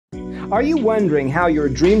Are you wondering how your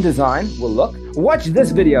dream design will look? Watch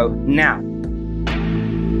this video now.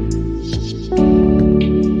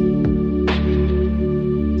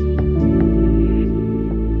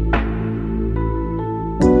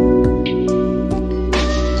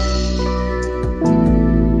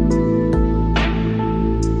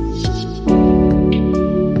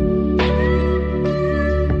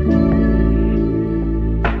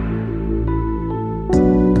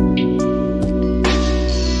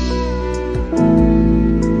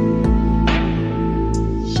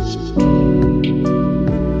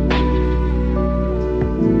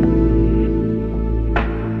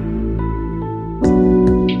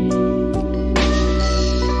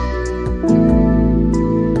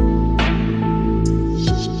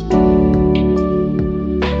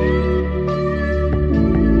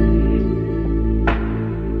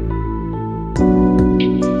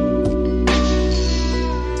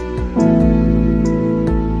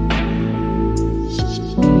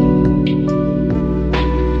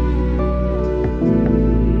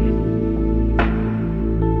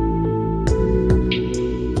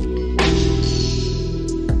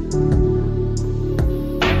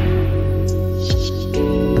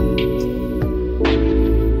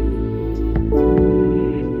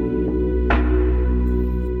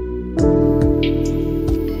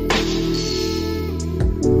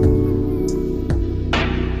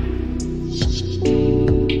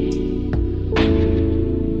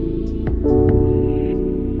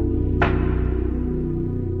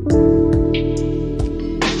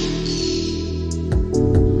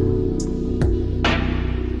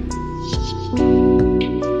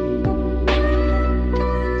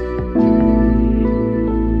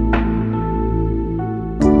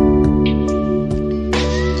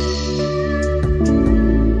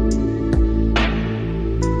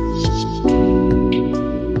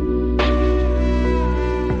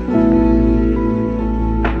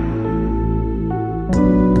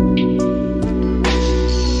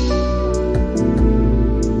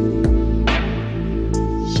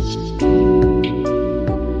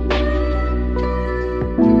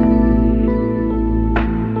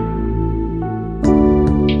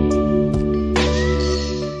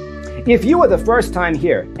 If you are the first time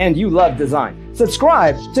here and you love design,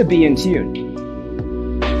 subscribe to Be in Tune.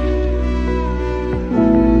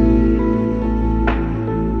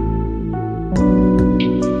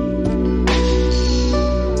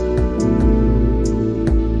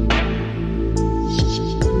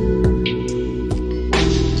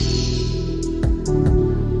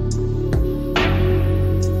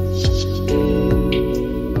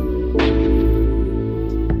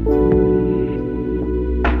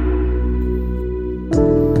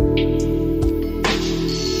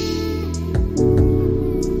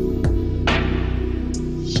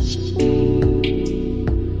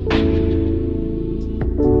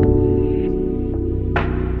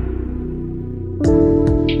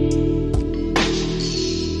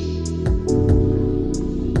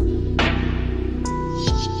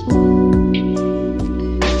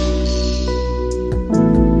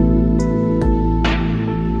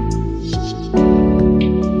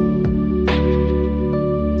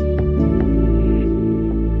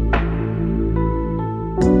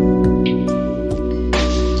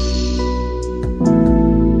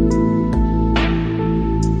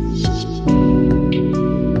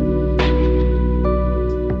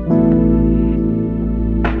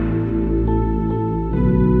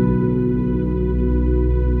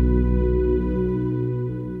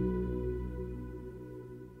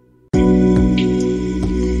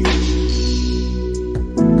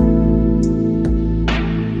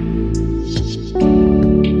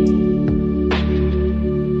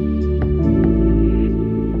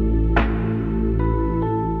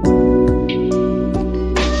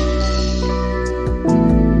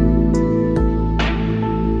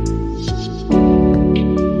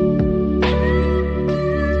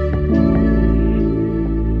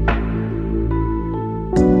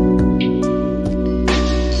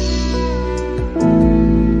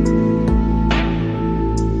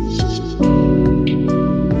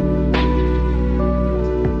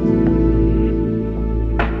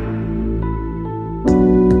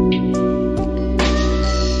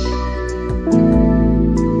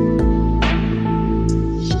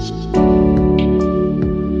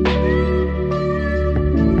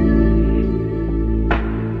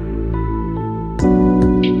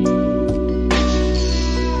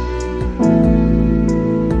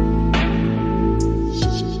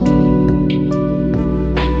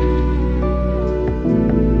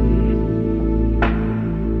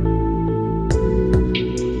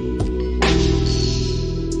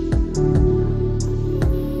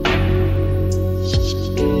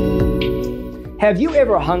 Have you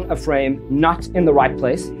ever hung a frame not in the right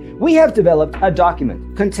place? We have developed a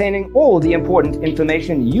document containing all the important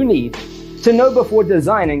information you need to know before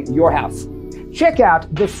designing your house. Check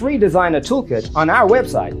out the free designer toolkit on our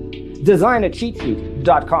website,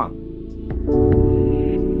 designercheatsheet.com.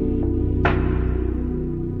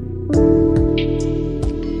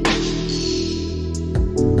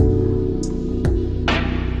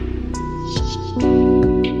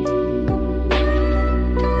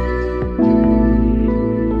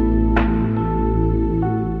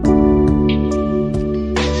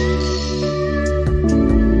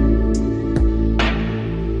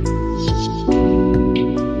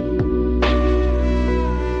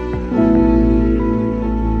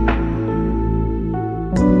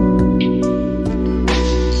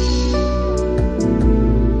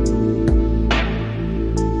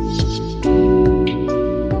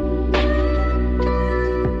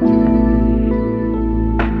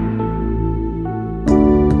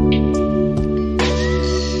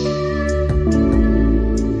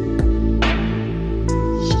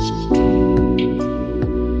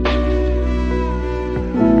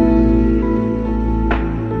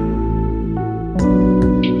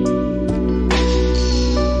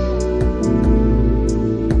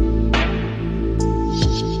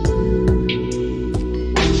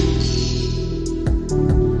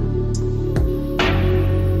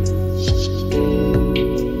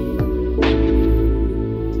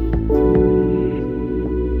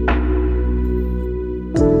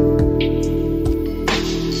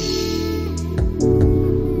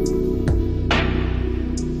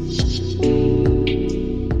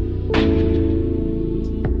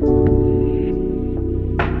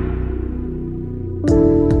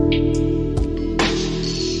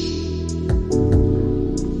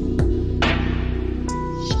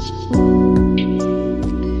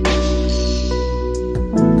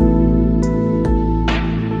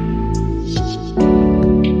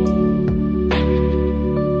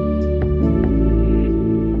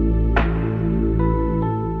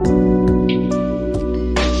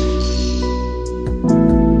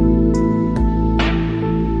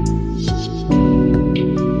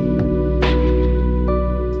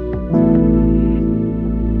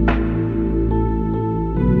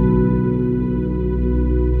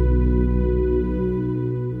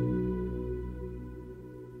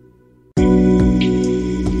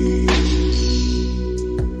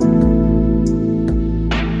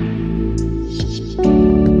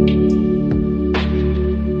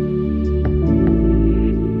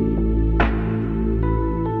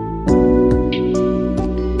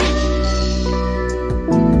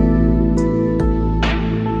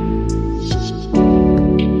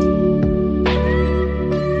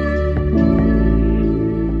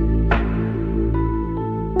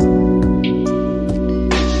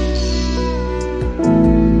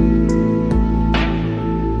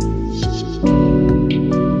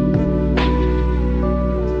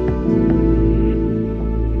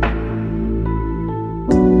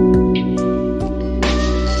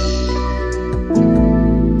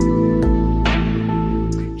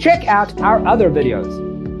 Check out our other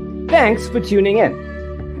videos. Thanks for tuning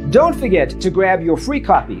in. Don't forget to grab your free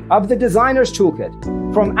copy of the Designer's Toolkit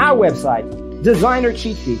from our website,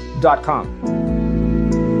 designercheatsheet.com.